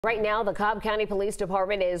Right now, the Cobb County Police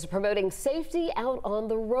Department is promoting safety out on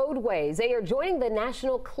the roadways. They are joining the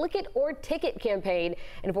national Click It or Ticket campaign,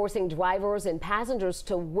 enforcing drivers and passengers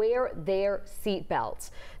to wear their seat belts.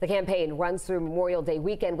 The campaign runs through Memorial Day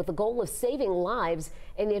weekend with the goal of saving lives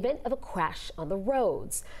in the event of a crash on the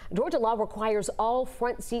roads. Georgia law requires all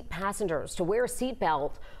front seat passengers to wear a seat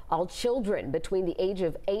belt. All children between the age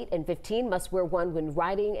of 8 and 15 must wear one when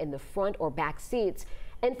riding in the front or back seats.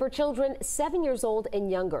 And for children 7 years old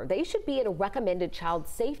and younger, they should be in a recommended child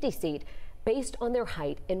safety seat based on their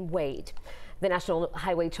height and weight. The National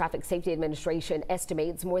Highway Traffic Safety Administration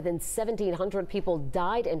estimates more than 1,700 people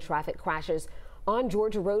died in traffic crashes on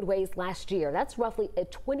Georgia roadways last year. That's roughly a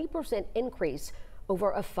 20% increase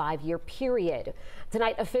over a 5-year period.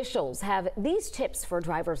 Tonight, officials have these tips for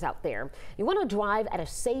drivers out there. You want to drive at a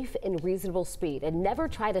safe and reasonable speed and never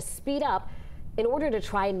try to speed up in order to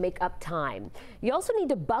try and make up time. You also need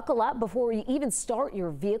to buckle up before you even start your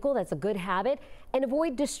vehicle. That's a good habit. And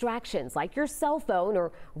avoid distractions like your cell phone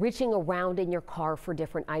or reaching around in your car for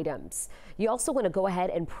different items. You also want to go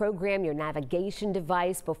ahead and program your navigation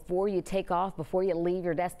device before you take off, before you leave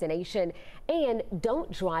your destination. And don't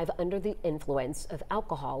drive under the influence of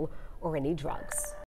alcohol or any drugs.